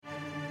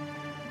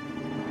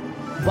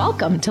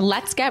Welcome to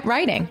Let's Get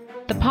Writing,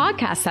 the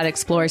podcast that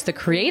explores the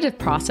creative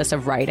process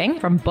of writing,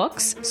 from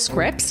books,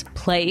 scripts,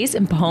 plays,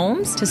 and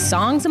poems to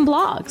songs and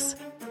blogs.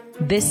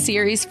 This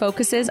series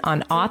focuses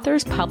on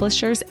authors,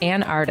 publishers,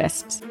 and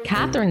artists.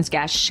 Catherine's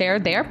guests share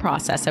their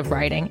process of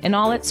writing in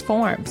all its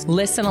forms.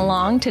 Listen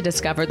along to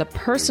discover the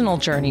personal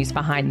journeys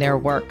behind their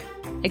work.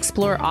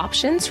 Explore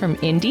options from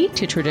indie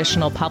to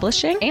traditional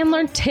publishing and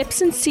learn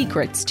tips and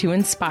secrets to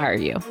inspire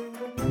you.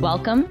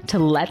 Welcome to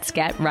Let's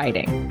Get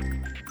Writing.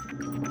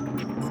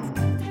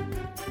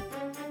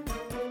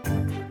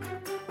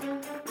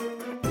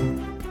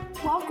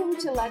 Welcome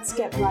to Let's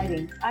Get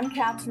Writing. I'm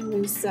Catherine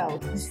Rousseau.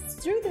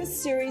 Through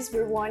this series,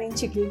 we're wanting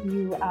to give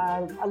you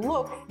a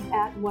look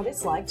at what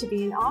it's like to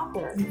be an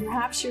author.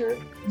 Perhaps you're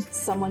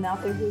someone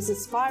out there who's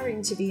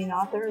aspiring to be an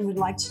author and would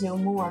like to know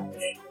more.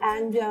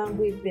 And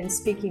we've been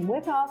speaking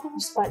with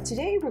authors, but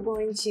today we're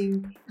going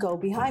to go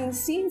behind the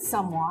scenes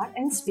somewhat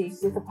and speak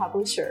with a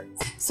publisher.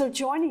 So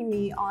joining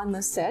me on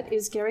the set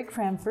is Gary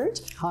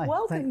Cranford. Hi.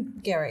 Welcome,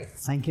 Gary.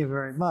 Thank you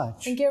very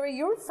much. And Gary,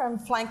 you're from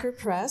Flanker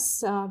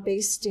Press,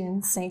 based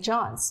in St.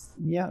 John's.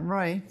 Yeah,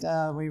 right.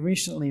 We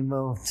recently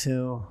moved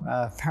to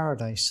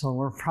Paradise, so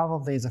we're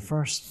probably the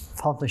first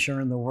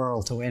publisher in the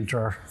world to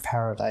enter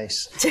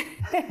Paradise.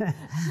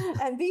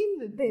 And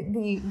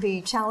being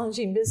the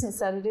challenging business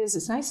that it is,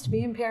 it's nice to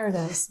be in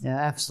Paradise. Yeah,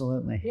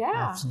 absolutely. Yeah.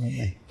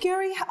 Absolutely.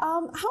 Gary,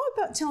 how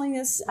about telling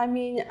us, I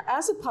mean,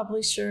 as a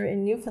publisher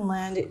in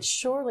Newfoundland, it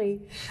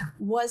surely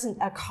wasn't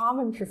a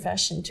common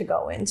profession to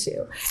go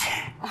into.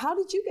 How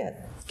did you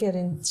get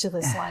into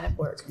this line of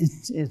work?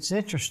 It's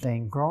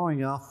interesting.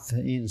 Growing up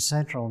in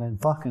Central in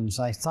Buckens,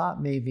 I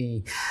thought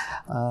maybe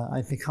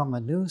I'd become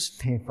a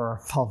newspaper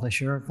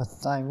publisher, but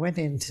I went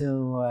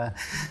into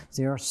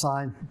the earth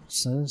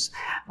sciences.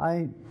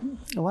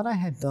 What I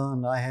had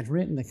done, I had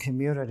written a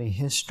community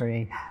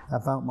history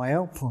about my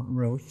output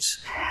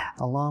routes,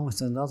 along with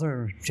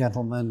another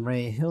gentleman,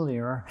 Ray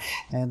Hillier,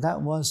 and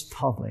that was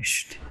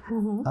published.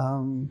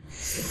 Mm-hmm.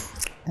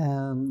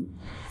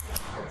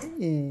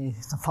 The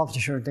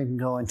publisher didn't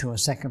go into a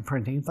second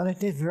printing, but it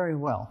did very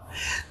well.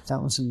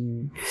 That was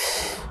in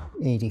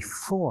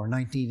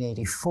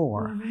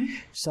 1984. Mm-hmm.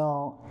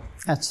 So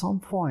at some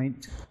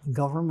point,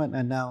 government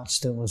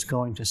announced it was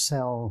going to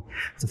sell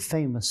the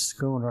famous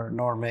schooner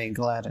Norma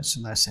Gladys,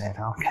 and I said,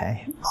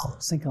 okay, I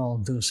think I'll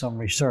do some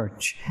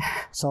research.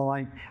 So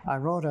I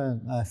wrote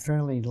a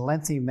fairly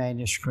lengthy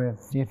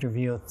manuscript,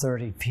 interviewed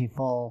 30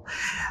 people,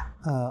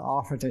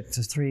 offered it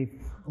to 3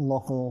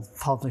 local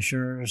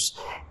publishers.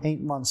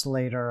 8 months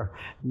later,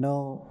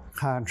 no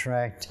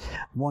contract.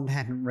 One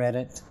hadn't read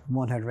it,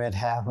 one had read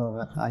half of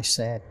it. I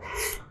said,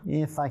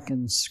 if I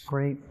can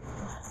scrape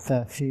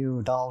a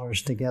few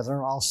dollars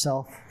together, I'll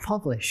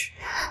self-publish.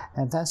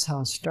 And that's how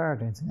it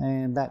started.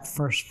 And that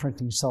first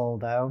printing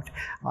sold out.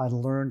 I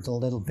learned a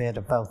little bit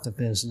about the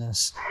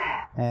business.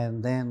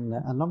 And then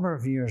a number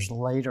of years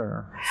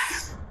later,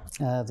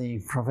 the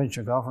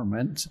provincial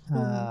government,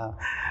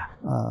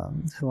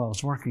 who I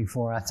was working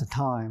for at the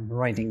time,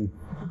 writing,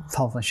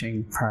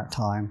 publishing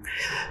part-time,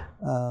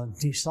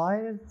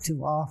 decided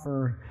to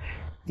offer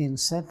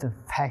incentive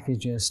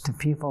packages to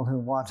people who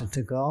wanted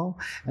to go,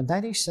 and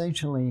that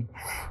essentially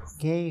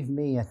gave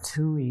me a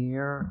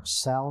 2-year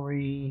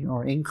salary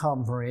or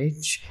income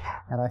bridge,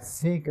 and I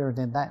figured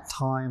in that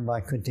time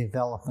I could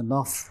develop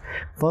enough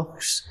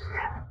books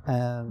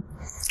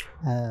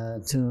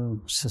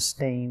to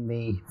sustain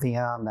me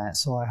beyond that.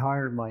 So I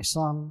hired my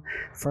son,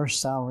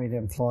 first salaried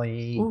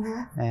employee,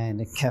 mm-hmm.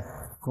 and it kept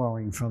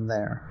growing from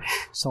there.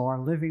 So our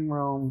living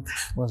room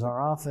was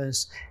our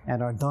office,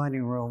 and our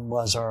dining room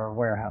was our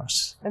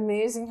warehouse.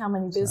 Amazing how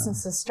many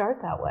businesses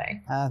start that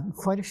way.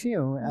 Quite a few,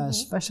 mm-hmm.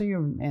 Especially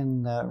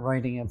in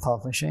writing and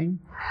publishing.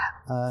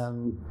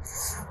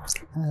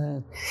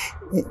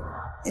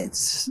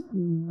 It's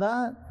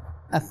not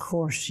a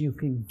course you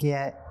can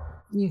get.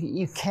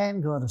 You can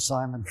go to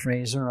Simon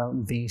Fraser out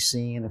in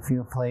BC and a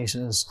few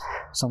places,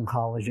 some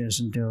colleges,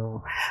 and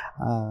do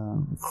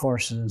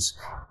courses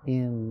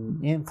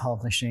in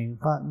publishing.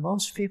 But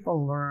most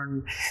people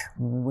learn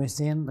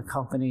within the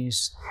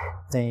companies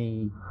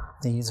they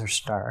either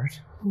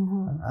start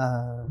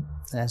mm-hmm.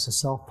 As a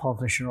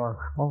self-publisher or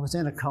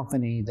within a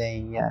company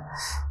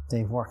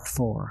they worked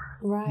for,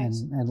 right.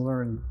 and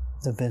learn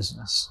the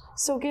business.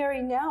 So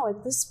Gary, now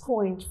at this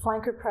point,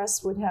 Flanker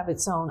Press would have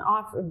its own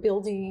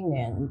building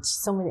and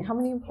so many. How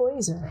many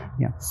employees are there?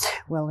 Yeah,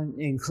 well,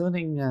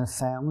 including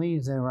family,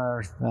 there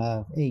are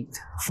 8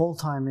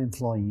 full-time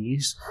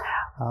employees.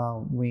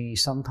 We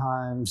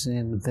sometimes,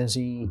 in the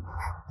busy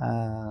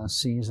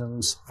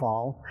seasons,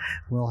 fall,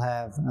 we'll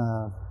have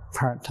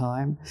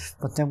part-time,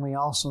 but then we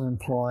also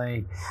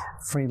employ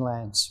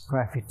freelance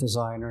graphic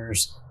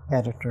designers,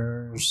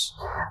 editors,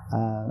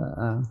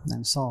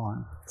 and so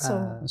on.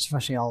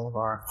 Especially all of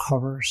our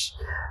covers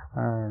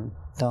are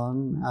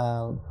done.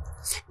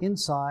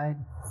 Inside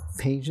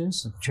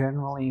pages,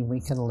 generally we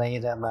can lay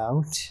them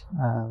out.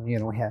 We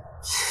have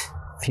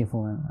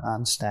people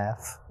on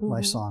staff, mm-hmm.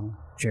 my son,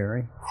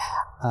 Jerry.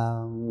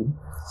 And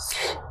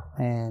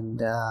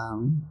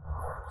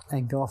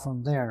and go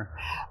from there.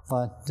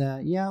 But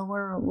yeah,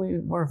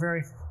 we're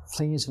very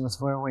pleased with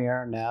where we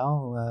are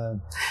now.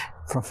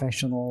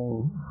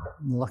 Professional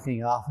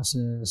looking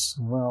offices,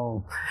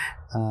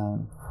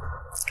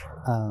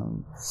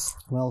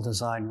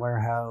 well-designed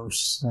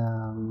warehouse,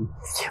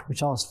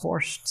 which I was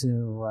forced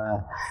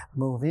to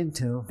move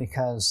into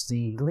because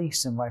the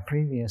lease in my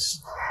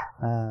previous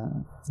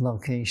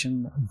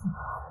location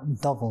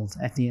doubled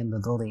at the end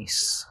of the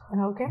lease.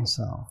 Okay.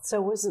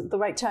 So was it the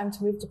right time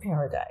to move to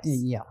Paradise?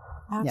 Yeah.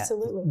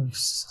 Absolutely.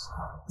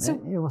 Yeah,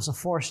 it was a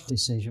forced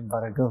decision,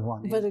 but a good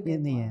one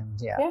in the end.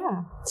 Yeah.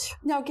 Yeah.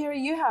 Now, Gary,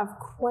 you have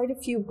quite a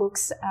few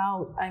books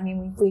out. I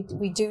mean,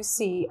 we do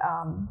see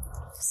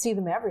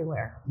them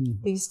everywhere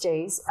these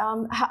days.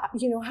 How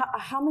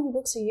many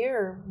books a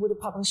year would a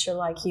publisher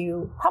like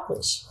you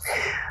publish?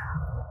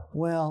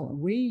 Well,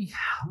 we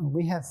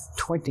have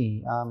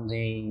 20 on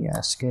the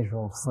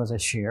schedule for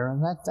this year,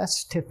 and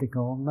that's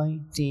typical.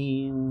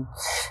 19,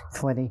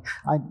 20.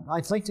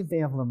 I'd like to be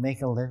able to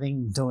make a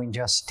living doing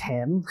just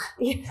 10,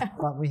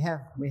 but we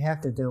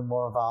have to do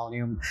more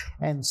volume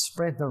and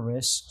spread the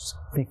risks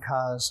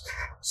because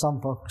some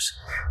books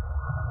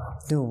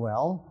do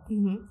well,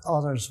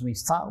 others we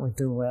thought would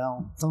do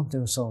well don't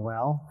do so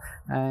well,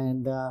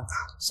 and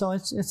so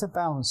it's a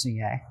balancing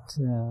act.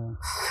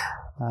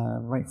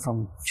 Right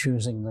from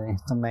choosing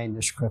the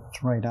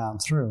manuscript right on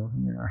through,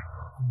 you're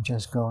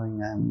just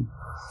going and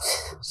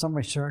some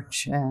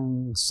research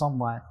and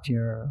somewhat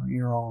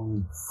your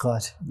own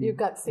gut. Your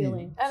gut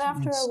feeling. And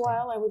after a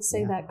while, I would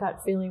say that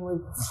gut feeling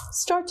would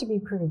start to be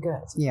pretty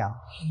good. Yeah.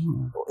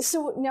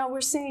 So now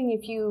we're saying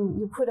if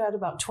you put out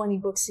about 20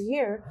 books a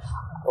year,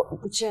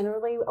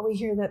 generally we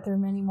hear that there are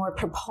many more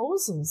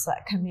proposals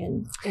that come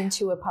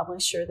into a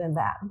publisher than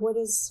that.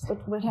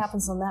 What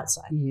happens on that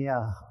side?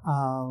 Yeah.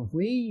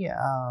 We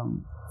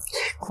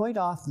quite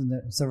often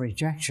the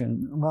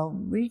rejection, well,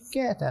 we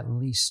get at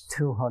least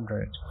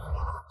 200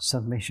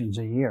 submissions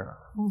a year.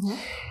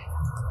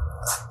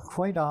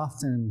 Quite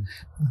often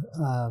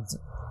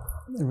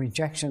the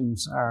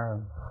rejections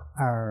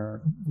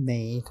are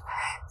made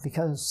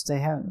because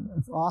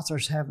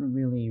authors haven't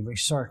really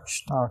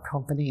researched our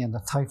company and the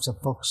types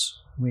of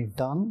books we've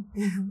done.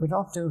 We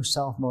don't do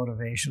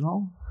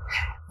self-motivational.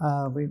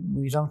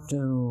 We don't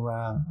do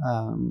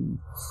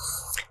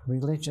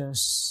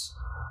religious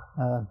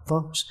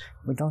books.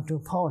 We don't do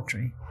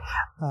poetry.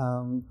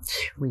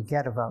 We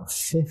get about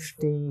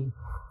 50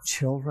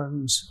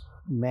 children's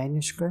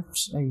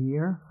manuscripts a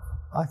year.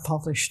 I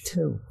publish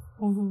 2,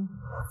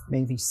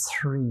 maybe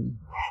 3,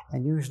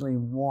 and usually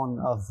one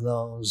of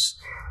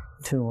those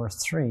 2 or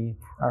 3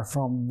 are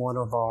from one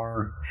of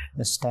our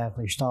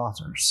established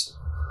authors.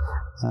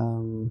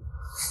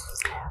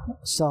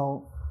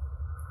 So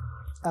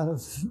out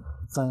of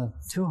the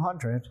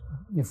 200,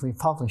 if we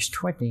publish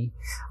 20,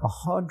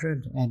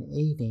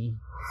 180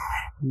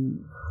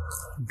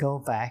 go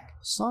back.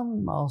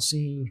 Some I'll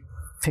see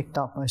picked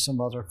up by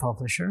some other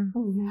publisher.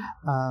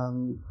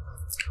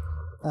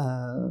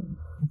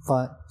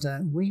 But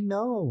we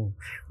know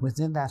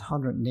within that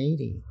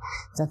 180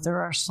 that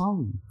there are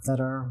some that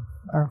are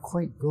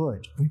quite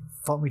good,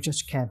 but we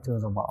just can't do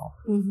them all.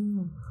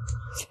 And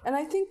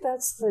I think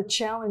that's the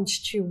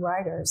challenge to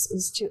writers,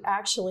 is to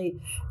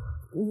actually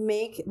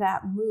make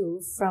that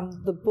move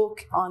from the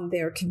book on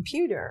their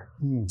computer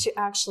to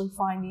actually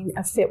finding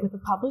a fit with a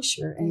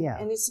publisher.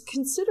 And it's a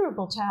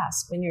considerable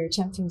task when you're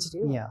attempting to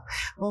do it. Yeah.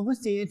 Well,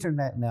 with the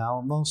internet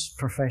now, most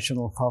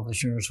professional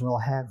publishers will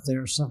have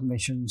their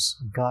submissions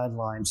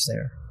guidelines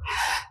there.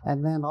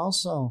 And then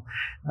also,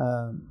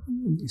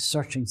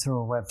 searching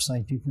through a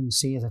website, you can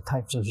see the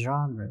types of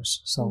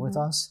genres. So with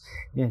us,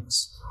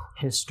 it's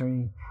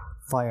history,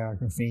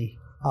 biography,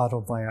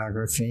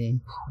 autobiography,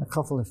 a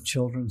couple of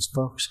children's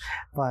books,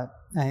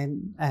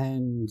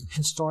 and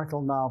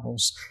historical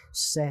novels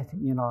set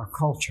in our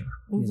culture,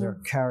 either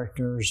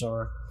characters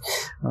or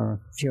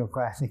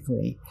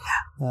geographically.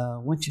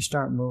 Once you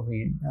start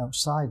moving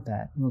outside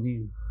that,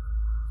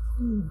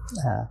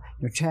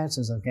 your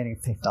chances of getting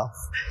picked up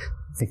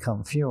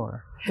become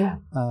fewer.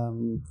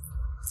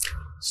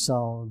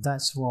 So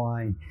that's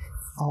why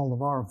all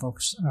of our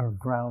books are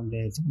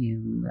grounded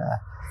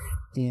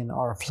in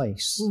our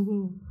place.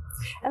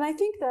 And I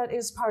think that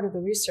is part of the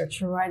research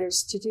for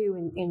writers to do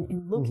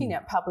in looking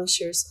at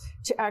publishers,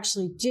 to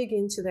actually dig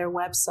into their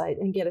website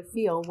and get a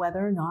feel whether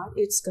or not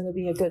it's going to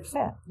be a good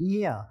fit.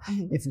 Yeah.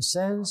 If it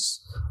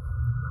says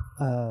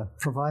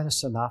provide a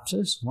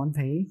synopsis, 1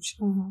 page,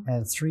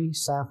 and 3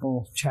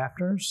 sample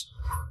chapters,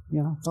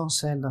 don't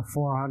send a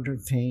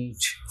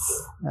 400-page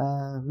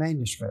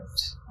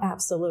manuscript.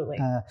 Absolutely.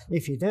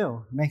 If you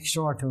do, make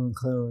sure to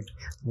include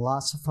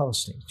lots of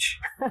postage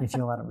if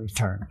you want it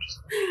returned.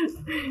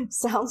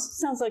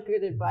 Sounds like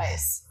good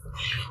advice.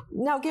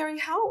 Now, Gary,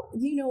 how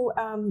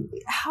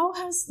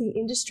has the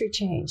industry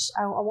changed?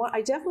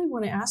 I definitely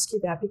want to ask you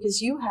that,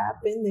 because you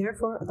have been there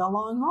for the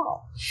long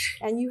haul,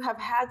 and you have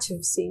had to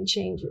have seen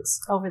changes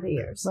over the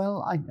years.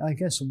 Well, I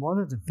guess one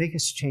of the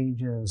biggest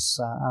changes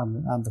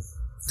on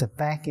the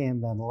back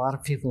end that a lot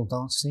of people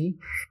don't see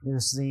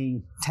is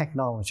the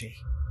technology.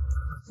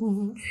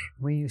 Mm-hmm.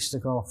 We used to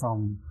go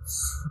from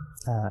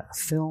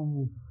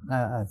film,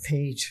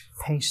 page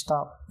paste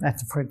up at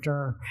the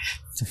printer,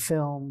 to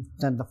film,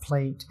 then the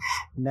plate.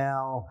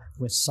 Now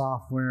with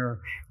software,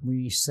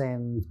 we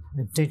send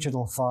a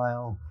digital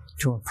file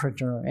to a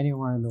printer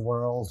anywhere in the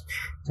world.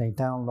 They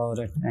download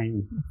it,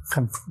 and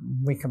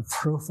we can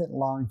proof it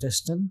long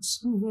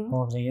distance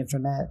over the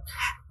internet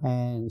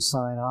and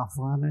sign off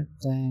on it,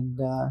 and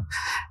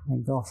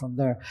go from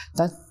there.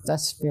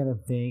 That's been a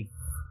big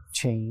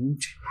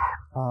change.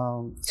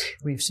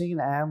 We've seen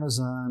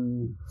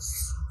Amazon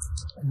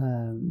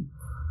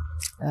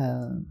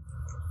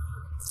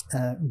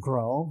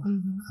grow,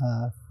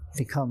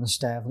 become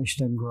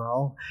established and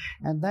grow,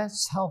 and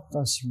that's helped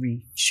us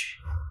reach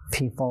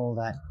people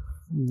that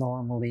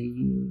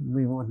normally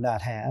we would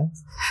not have.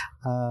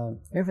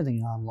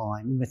 Everything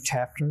online, with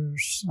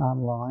chapters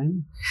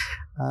online.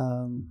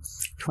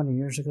 20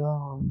 years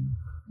ago,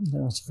 it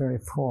was very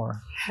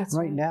poor. That's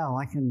Right now,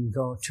 I can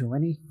go to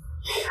any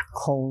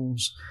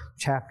Coles,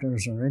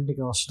 Chapters, or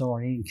Indigo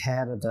store in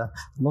Canada,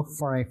 look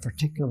for a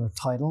particular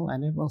title,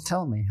 and it will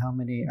tell me how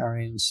many are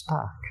in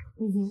stock.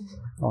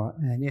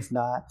 And if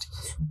not,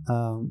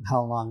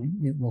 how long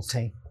it will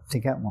take to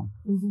get one.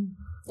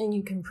 And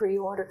you can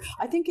pre-order.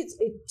 I think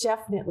it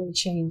definitely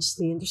changed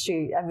the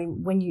industry. I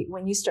mean, when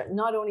you start,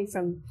 not only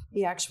from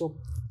the actual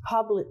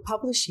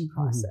publishing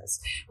process,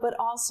 but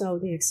also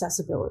the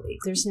accessibility.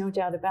 There's no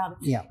doubt about it.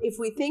 Yeah. If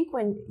we think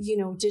when,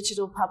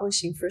 digital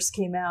publishing first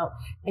came out,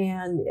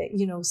 and,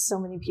 so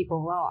many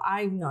people, well,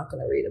 I'm not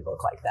going to read a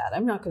book like that.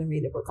 I'm not going to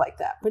read a book like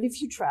that. But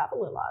if you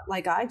travel a lot,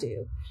 like I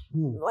do,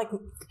 like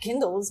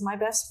Kindle is my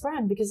best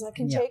friend, because I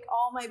can take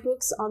all my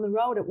books on the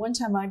road. At one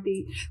time, I'd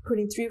be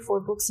putting 3 or 4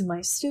 books in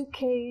my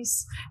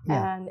suitcase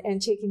and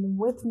taking them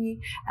with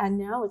me. And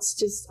now it's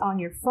just on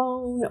your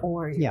phone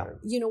or your,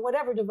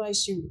 whatever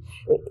device you.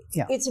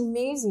 It's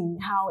amazing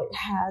how it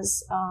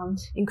has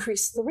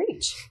increased the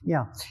reach.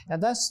 Yeah,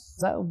 and that's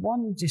that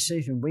one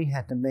decision we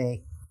had to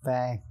make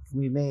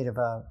we made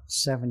about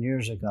 7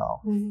 years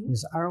ago,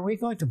 is, are we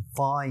going to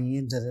buy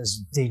into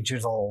this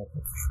digital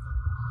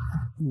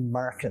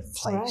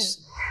marketplace?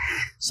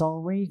 Right. So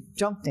we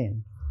jumped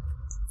in,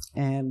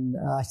 and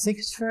I think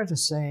it's fair to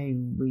say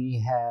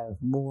we have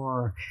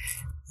more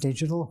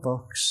digital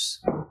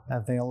books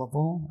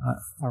available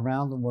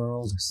around the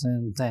world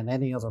than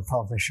any other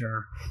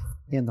publisher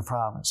in the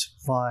province,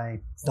 by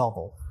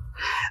double.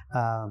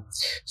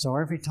 So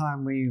every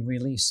time we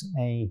release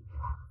a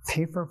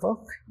paper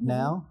book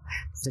now,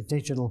 the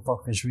digital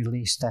book is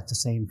released at the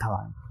same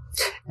time.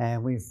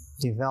 And we've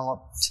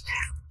developed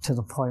to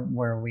the point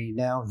where we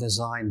now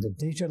design the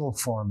digital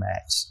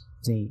formats,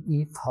 the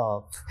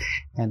EPUB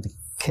and the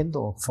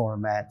Kindle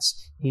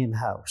formats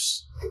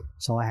in-house.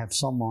 So I have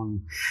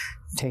someone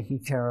taking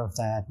care of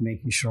that,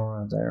 making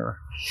sure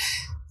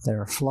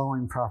they're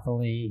flowing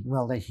properly.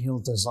 Well, he'll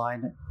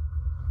design it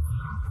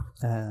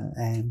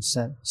and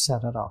set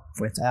it up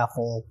with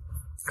Apple,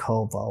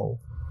 Kobo,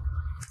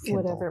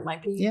 Kindle. Whatever it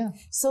might be. Yeah.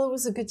 So it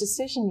was a good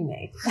decision you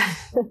made.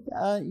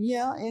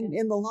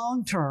 In the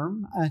long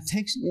term,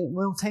 it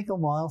will take a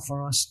while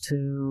for us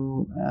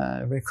to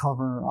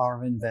recover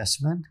our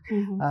investment.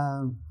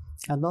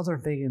 Another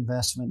big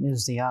investment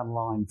is the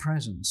online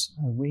presence.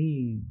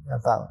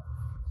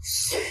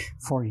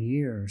 For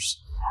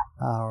years,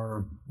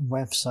 our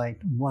website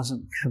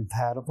wasn't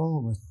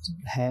compatible with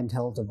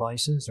handheld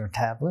devices or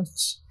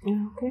tablets.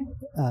 Okay.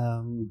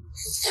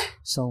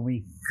 So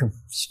we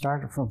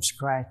started from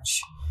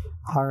scratch,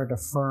 hired a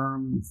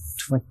firm,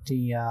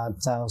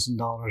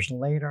 $20,000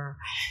 later.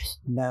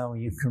 Now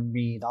you can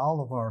read all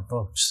of our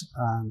books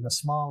on the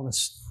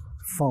smallest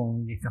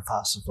phone you could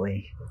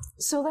possibly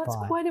So that's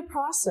buy. quite a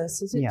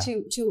process, is it,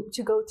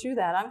 to go through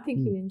that? I'm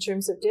thinking in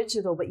terms of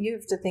digital, but you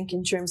have to think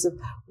in terms of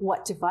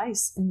what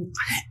device, and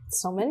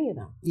so many of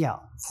them. Yeah,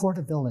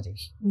 portability.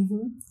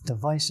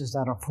 Devices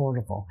that are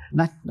portable,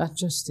 not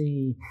just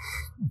the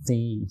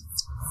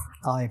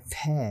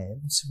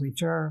iPads,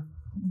 which are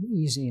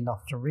easy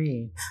enough to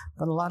read,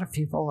 but a lot of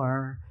people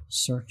are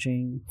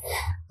searching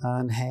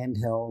on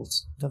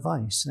handheld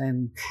device,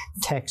 and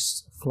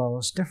text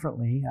flows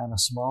differently on a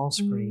small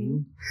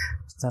screen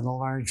than a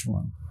large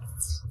one.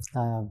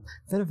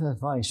 Bit of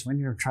advice: when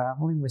you're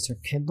traveling with your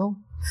Kindle,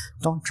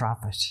 don't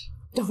drop it.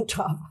 Don't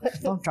drop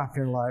it. Don't drop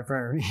your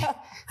library.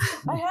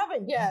 I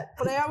haven't yet,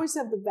 but I always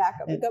have the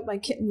backup. I've got my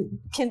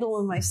Kindle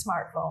and my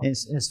smartphone.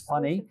 It's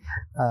funny.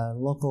 A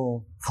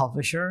local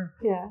publisher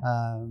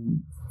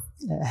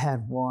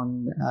had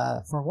one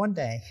for one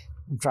day,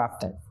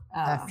 dropped it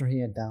after he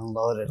had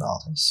downloaded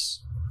all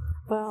his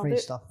free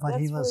stuff.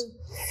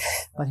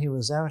 But he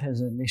was out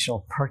his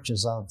initial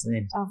purchase of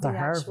the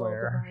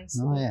hardware. Device.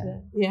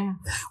 Yeah.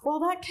 Well,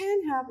 that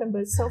can happen,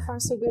 but so far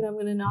so good. I'm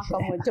going to knock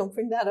on wood. Don't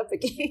bring that up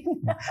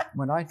again.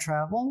 When I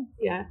travel,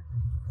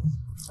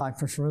 I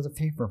prefer the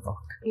paper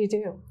book. You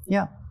do?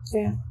 Yeah.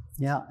 Yeah.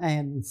 Yeah,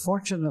 and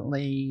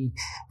fortunately,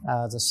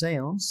 the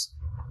sales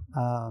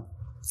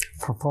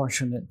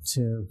proportionate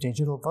to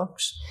digital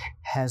books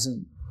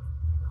hasn't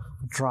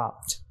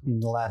dropped in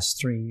the last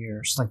 3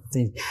 years. Like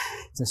the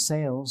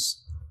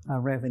sales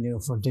revenue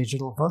for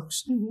digital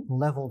books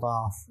leveled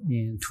off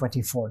in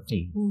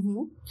 2014.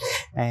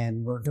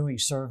 And we're doing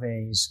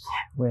surveys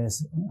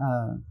with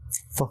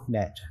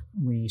BookNet.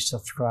 We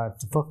subscribe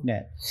to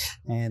BookNet,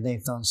 and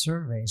they've done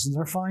surveys, and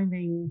they're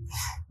finding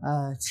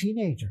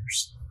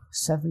teenagers,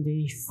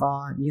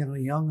 75,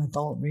 young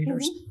adult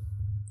readers,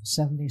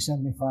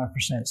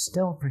 70-75%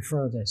 still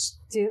prefer this.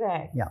 Do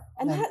they? Yeah.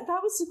 And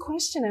that was the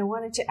question I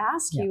wanted to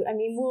ask you. I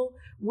mean,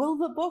 will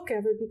the book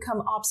ever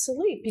become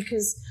obsolete?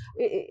 Because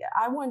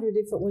I wondered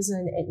if it was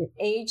an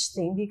age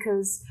thing,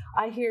 because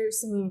I hear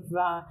some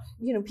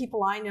of,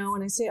 people I know,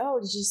 and I say, oh,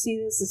 did you see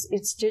this?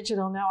 It's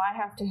digital. Now I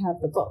have to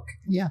have the book.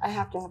 Yeah. I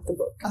have to have the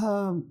book.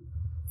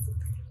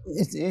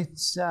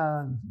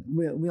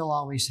 We'll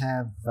always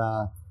have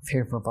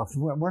paper books.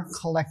 We're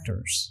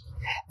collectors.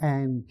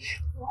 And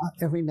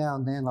every now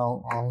and then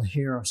I'll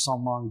hear of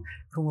someone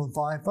who will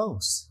buy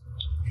both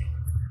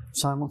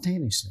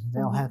simultaneously.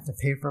 They'll have the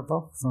paper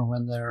book for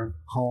when they're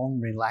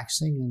home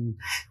relaxing, and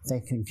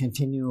they can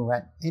continue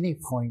at any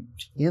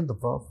point in the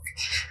book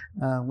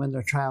when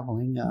they're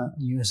traveling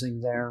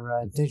using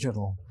their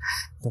digital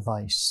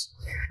device.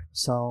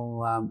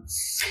 So,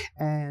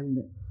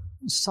 and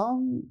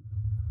some,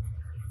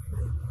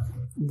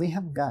 we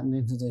haven't gotten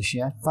into this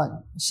yet,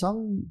 but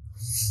some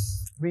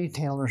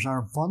retailers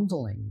are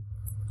bundling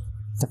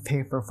the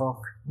paper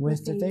book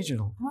with the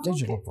digital book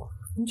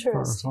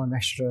for an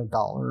extra $1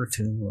 or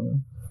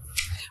 $2.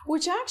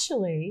 Which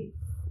actually,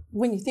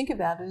 when you think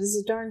about it,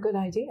 is a darn good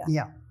idea.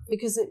 Yeah.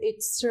 Because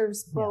it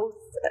serves both,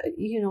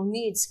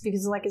 needs.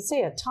 Because, like I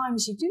say, at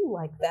times you do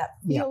like that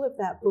feel of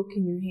that book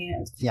in your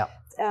hand. Yeah.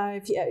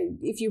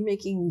 If you're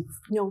making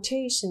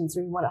notations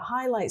or you want to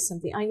highlight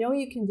something, I know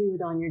you can do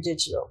it on your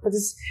digital, but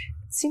it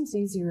seems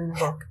easier in a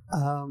book.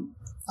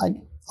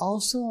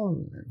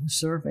 Also,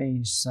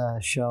 surveys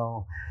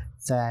show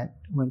that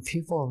when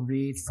people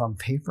read from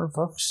paper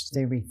books,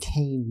 they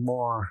retain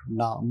more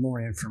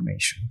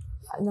information.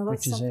 No, that's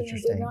which is something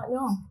interesting. I did not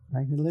know.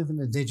 Right? We live in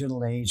the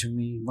digital age, and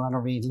we want to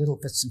read little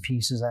bits and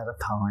pieces at a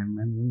time.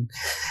 And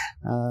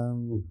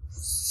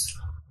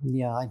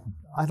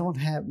I don't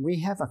have. We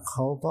have a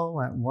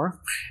Kobo at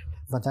work,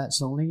 but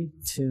that's only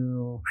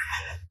to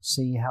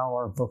see how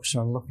our books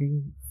are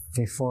looking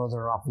before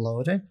they're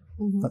uploaded.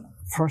 But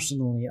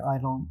personally, I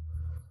don't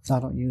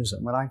use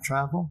it. When I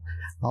travel,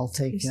 I'll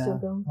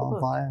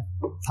buy a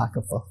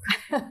pocket book.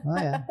 Oh,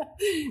 yeah.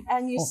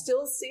 And you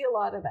still see a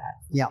lot of that.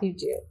 Yeah. You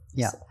do.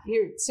 Yeah.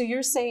 So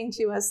you're saying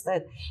to us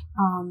that,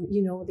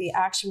 the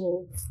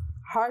actual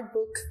hard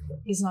book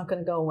is not going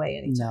to go away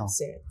anytime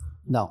soon.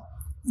 No.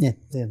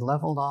 It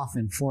leveled off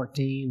in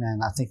 2014,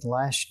 and I think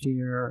last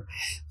year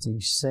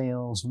the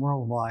sales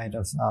worldwide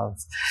of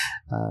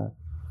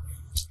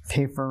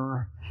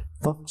paper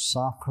books,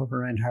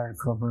 softcover and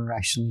hardcover,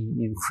 actually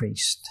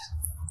increased.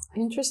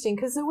 Interesting,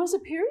 because there was a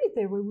period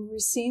there where we were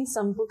seeing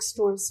some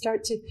bookstores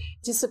start to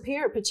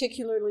disappear,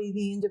 particularly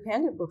the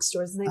independent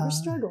bookstores. They were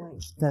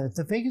struggling.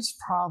 The biggest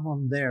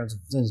problem there,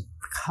 the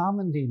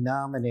common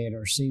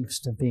denominator seems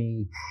to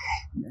be,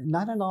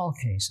 not in all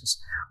cases,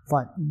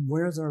 but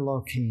where they're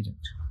located.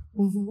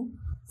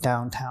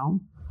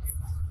 Downtown.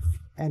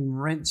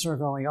 And rents are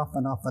going up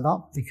and up and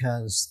up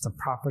because the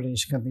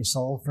properties can be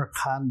sold for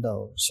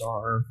condos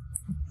or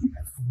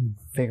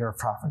bigger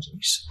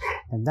properties.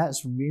 And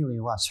that's really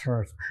what's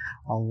hurt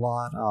a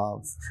lot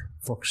of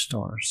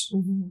bookstores.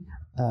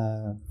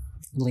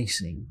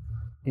 Leasing,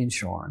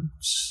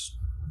 insurance,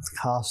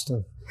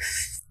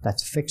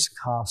 that's fixed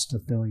cost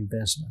of doing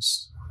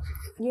business.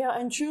 Yeah,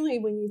 and truly,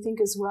 when you think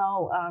as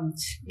well,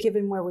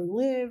 given where we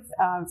live,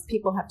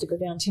 people have to go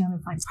downtown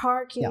and find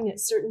parking at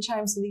certain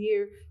times of the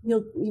year.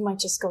 You might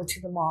just go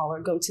to the mall or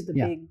go to the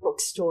big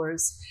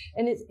bookstores,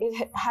 and it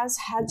has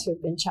had to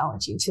have been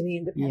challenging to the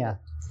independent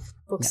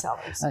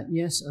booksellers.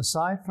 Yes,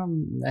 aside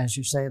from, as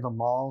you say, the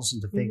malls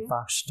and the big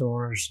box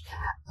stores,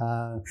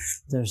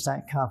 there's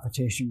that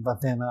competition.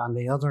 But then on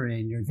the other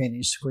end, you're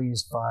getting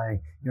squeezed by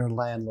your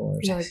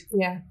landlord. Yeah.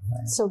 Right.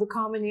 So the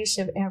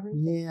combination of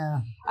everything.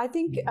 Yeah. I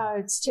think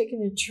it's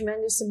taken a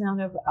tremendous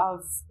amount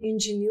of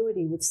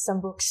ingenuity with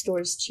some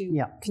bookstores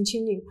to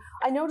continue.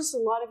 I notice a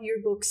lot of your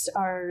books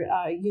are,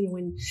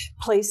 in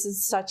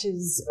places such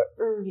as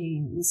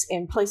Irving's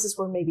and places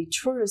where maybe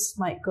tourists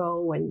might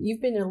go. And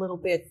you've been a little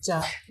bit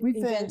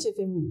inventive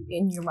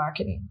in your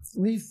marketing.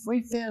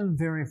 We've been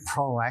very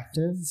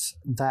proactive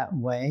that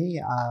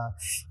way.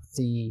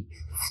 The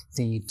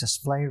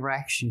display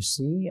racks you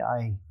see,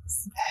 I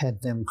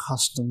had them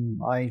custom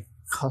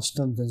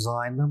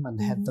designed them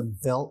and had them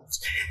built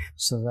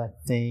so that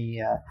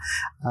they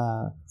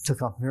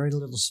took up very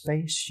little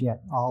space,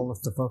 yet all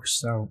of the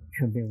books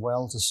can be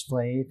well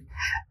displayed.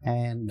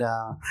 And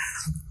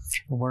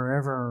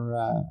wherever,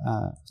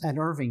 and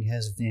Irving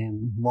has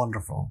been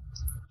wonderful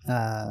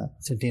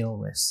to deal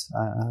with,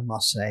 I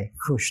must say.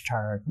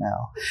 Couche-Tard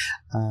now.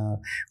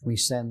 We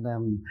send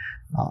them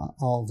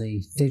all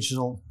the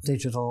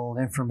digital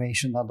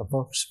information on the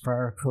books,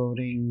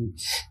 barcoding,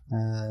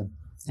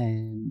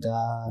 and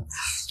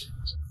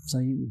so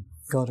you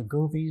go to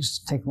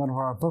Goobies, take one of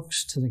our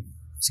books to the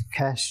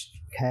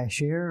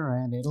cashier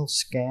and it'll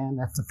scan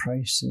at the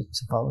price it's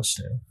supposed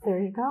to. There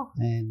you go.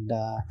 And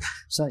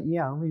so,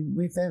 yeah,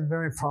 we've been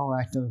very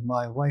proactive.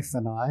 My wife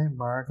and I,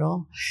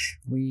 Margot,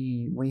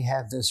 we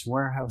have this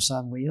warehouse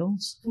on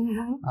wheels.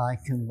 Mm-hmm. I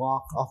can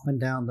walk up and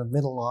down the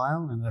middle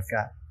aisle, and I've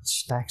got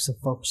stacks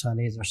of books on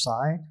either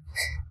side,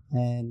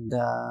 and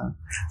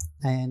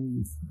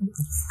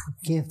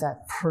give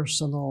that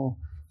personal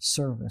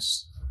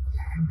service.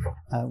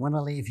 When I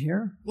leave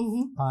here,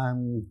 Mm-hmm.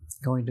 I'm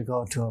going to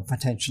go to a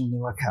potential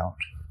new account.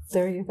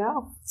 There you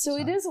go. So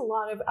it is a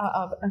lot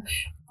of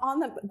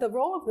on the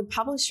role of the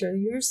publisher.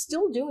 You're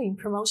still doing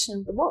promotion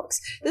of the books.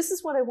 This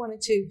is what I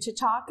wanted to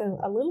talk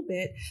a little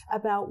bit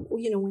about.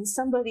 When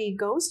somebody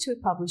goes to a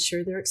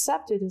publisher, they're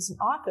accepted as an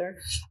author.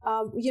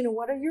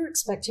 What are your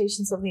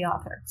expectations of the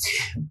author?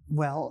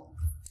 Well,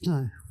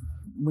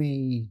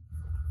 we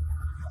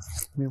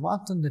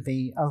want them to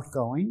be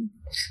outgoing,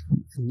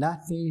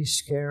 not be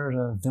scared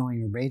of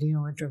doing a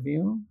radio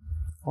interview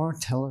or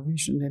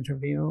television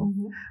interview,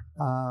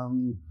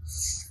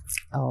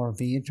 or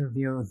be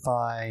interviewed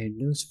by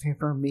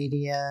newspaper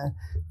media,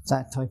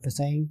 that type of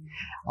thing.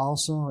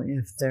 Also,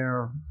 if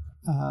they're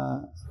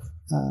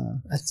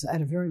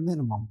at a very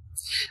minimum.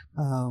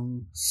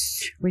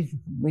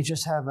 We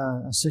just have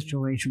a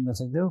situation with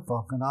a new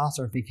book. An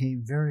author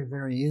became very,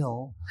 very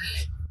ill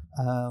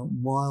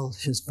while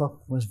his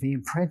book was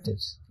being printed.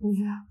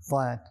 Mm-hmm.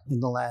 But in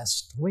the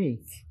last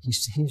week,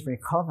 he's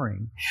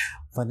recovering.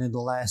 But in the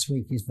last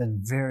week, he's been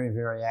very,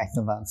 very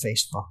active on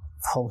Facebook,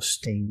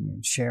 posting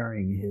and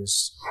sharing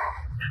his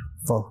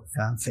book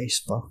on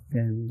Facebook.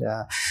 And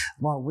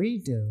what we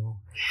do,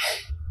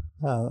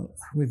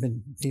 we've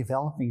been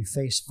developing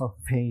Facebook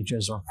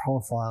pages or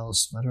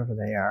profiles, whatever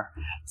they are,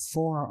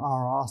 for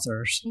our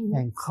authors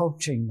and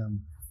coaching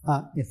them.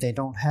 If they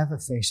don't have a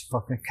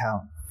Facebook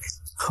account,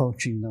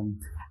 coaching them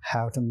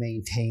how to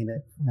maintain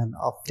it and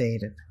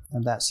update it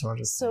and that sort of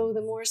thing. So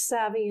the more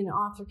savvy an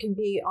author can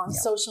be on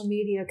social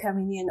media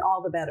coming in,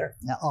 all the better.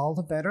 Now, all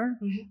the better.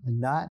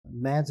 Not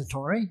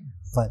mandatory,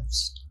 but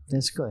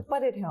it's good.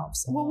 But it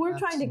helps. Well, we're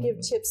trying to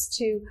give tips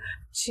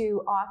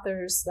to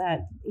authors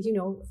that,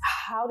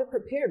 how to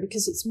prepare,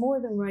 because it's more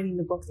than writing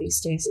the book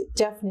these days. It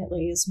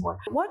definitely is more.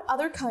 What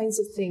other kinds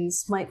of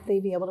things might they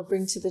be able to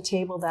bring to the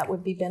table that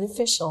would be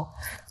beneficial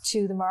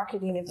to the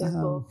marketing of their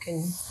book?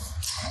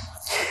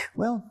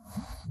 Well,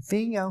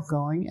 being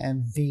outgoing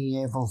and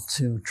being able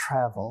to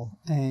travel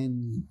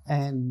and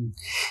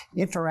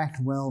interact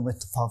well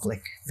with the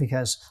public,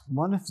 because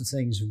one of the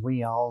things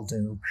we all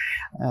do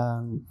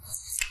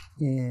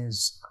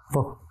is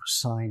book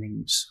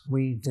signings.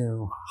 We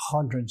do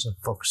hundreds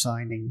of book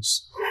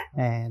signings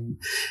and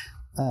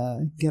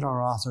get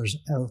our authors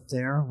out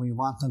there. We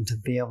want them to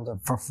be able to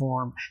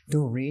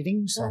do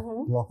readings at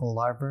local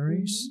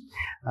libraries,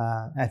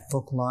 at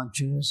book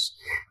launches,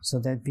 so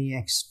they'd be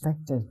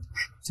expected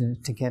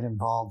to get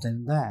involved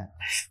in that.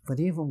 But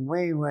even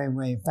way, way,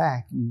 way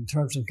back, in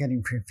terms of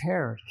getting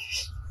prepared,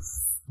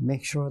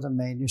 make sure the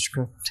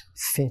manuscript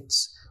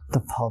fits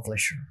the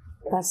publisher.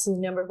 That's the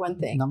number one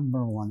thing.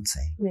 Number one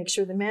thing. Make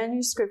sure the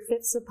manuscript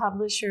fits the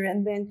publisher.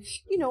 And then,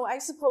 I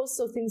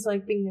suppose things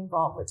like being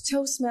involved with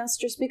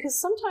Toastmasters, because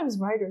sometimes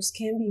writers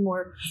can be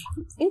more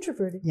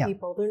introverted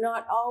people. They're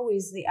not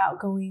always the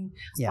outgoing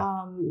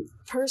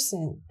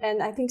person.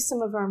 And I think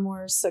some of our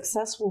more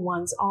successful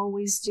ones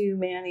always do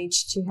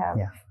manage to have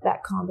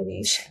that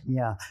combination.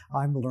 Yeah,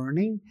 I'm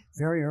learning.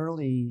 Very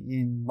early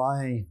in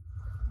my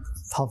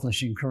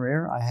publishing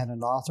career, I had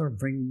an author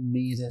bring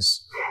me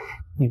this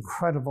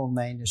incredible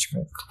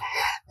manuscript,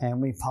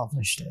 and we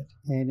published it,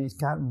 and it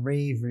got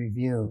rave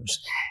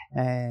reviews.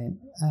 And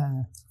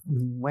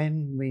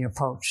when we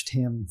approached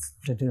him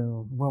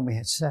when we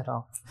had set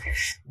up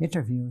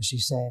interviews, he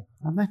said,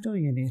 "I'm not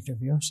doing any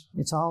interviews.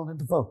 It's all in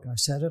the book. I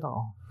said it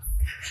all."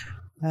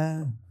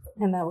 And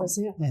that was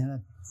it. And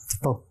the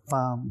book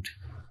bombed.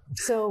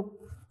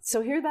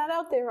 So hear that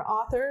out there,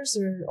 authors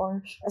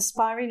or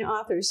aspiring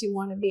authors. You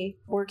want to be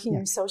working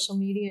in social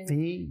media.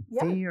 Be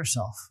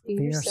yourself. Be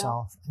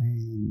yourself.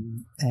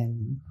 And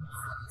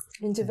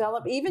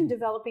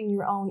developing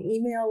your own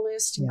email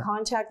list and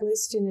contact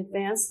list in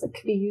advance that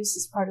could be used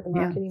as part of the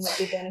marketing would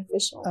be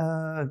beneficial.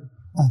 A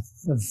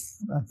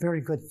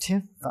very good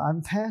tip.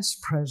 I'm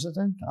past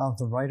president of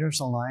the Writers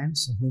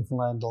Alliance of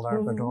Newfoundland and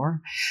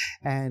Labrador,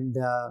 and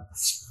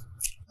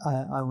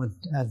I would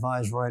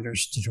advise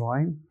writers to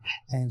join,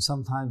 and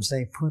sometimes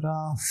they put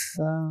off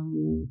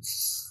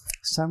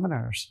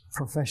seminars,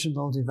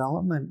 professional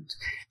development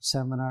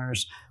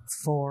seminars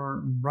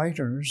for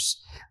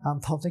writers on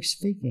public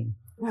speaking,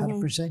 how to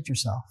present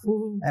yourself,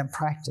 and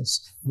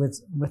practice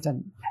with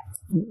an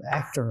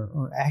actor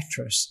or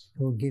actress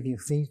who will give you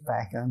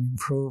feedback on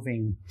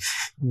improving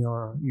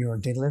your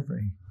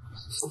delivery.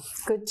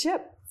 Good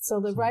tip. So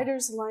the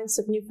Writers Alliance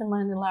of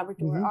Newfoundland and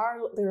Labrador,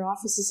 their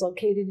office is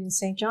located in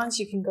St. John's.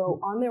 You can go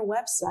on their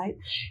website,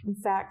 in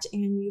fact,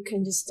 and you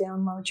can just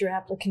download your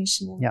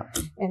application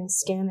and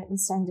scan it and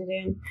send it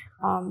in.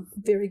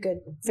 Very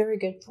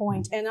good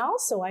point. And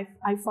also, I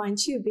find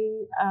too,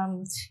 being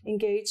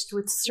engaged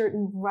with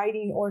certain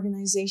writing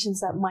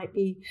organizations that might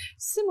be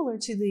similar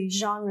to the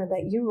genre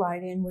that you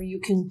write in, where you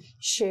can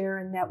share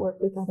and network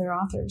with other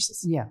authors,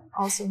 is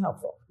also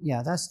helpful.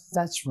 Yeah,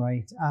 that's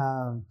right.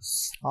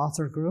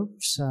 Author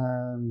groups,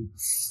 you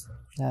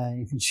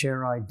can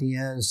share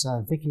ideas.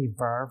 Vicki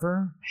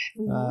Barber,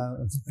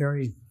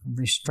 very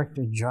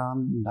restricted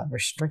genre, not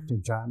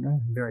restricted genre,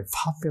 very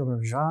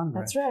popular genre.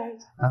 That's right.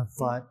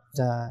 But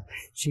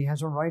she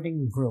has a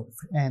writing group,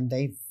 and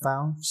they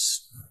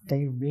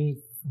read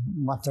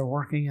what they're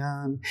working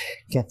on,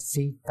 get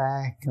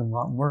feedback and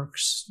what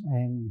works,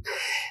 and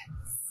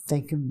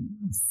they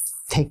can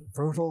take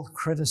brutal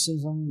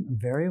criticism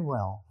very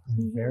well.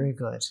 Very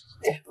good.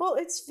 Well,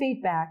 it's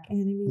feedback, and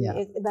I mean,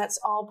 that's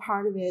all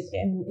part of it,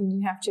 and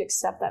you have to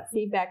accept that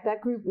feedback. That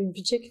group in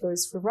particular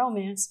is for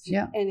romance,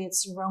 and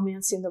it's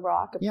Romance in the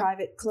Rock, a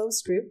private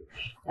closed group,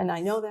 and I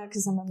know that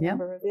because I'm a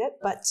member of it.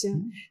 But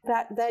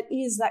that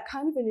is that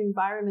kind of an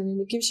environment, and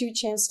it gives you a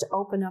chance to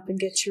open up and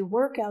get your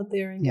work out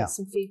there and get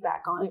some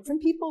feedback on it from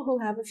people who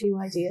have a few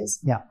ideas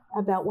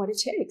about what it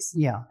takes.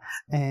 Yeah,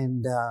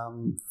 and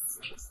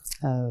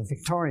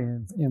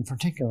Victoria in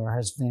particular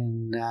has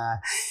been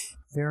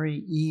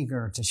very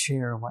eager to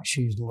share what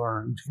she's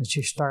learned.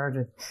 She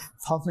started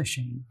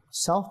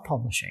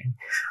self-publishing,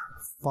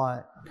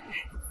 but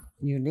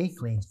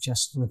uniquely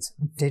just with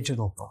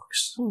digital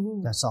books.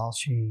 That's all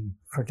she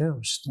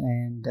produced.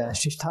 And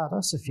she's taught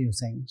us a few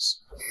things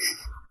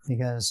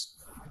because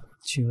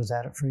she was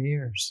at it for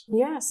years.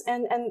 Yes,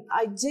 and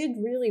I did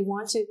really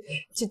want to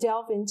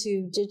delve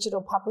into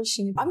digital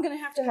publishing. I'm going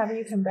to have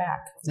you come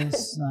back.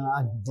 Yes,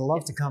 I'd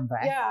love to come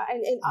back. Yeah,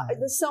 and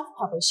the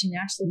self-publishing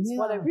actually is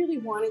what I really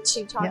wanted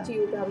to talk to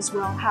you about as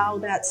well, how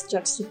that's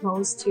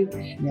juxtaposed to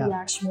the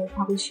actual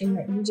publishing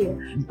that you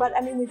do. But I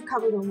mean, we've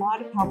covered a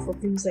lot of helpful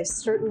things. I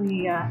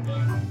certainly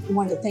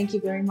want to thank you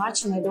very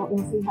much, and I don't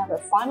know if you have a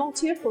final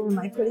tip, or am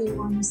I putting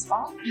you on the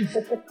spot?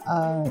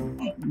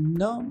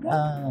 No,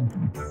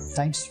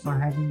 thanks for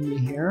having me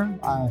here.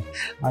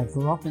 I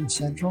grew up in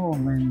Central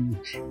when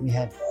we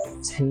had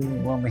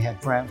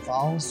Grand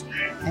Falls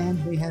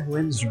and we had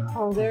Windsor.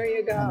 Oh, there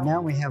you go. And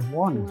now we have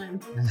one.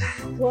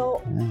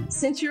 Well,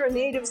 since you're a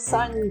native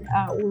son,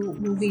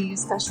 we'll be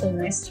especially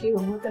nice to you,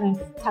 and we're going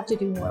to have to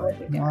do more with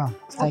you. Well,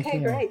 thank you.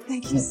 Great.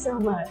 Thank you so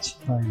much.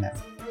 Bye now.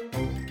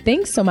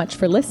 Thanks so much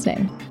for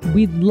listening.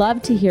 We'd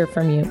love to hear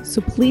from you,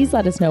 so please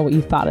let us know what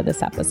you thought of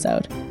this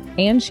episode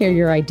and share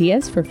your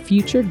ideas for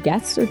future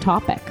guests or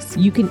topics.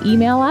 You can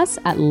email us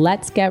at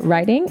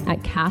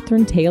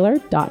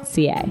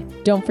letsgetwriting@katherinetaylor.ca.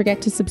 Don't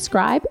forget to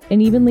subscribe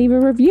and even leave a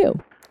review.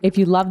 If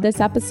you love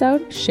this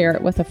episode, share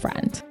it with a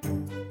friend.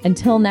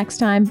 Until next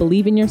time,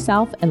 believe in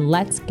yourself and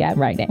let's get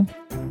writing.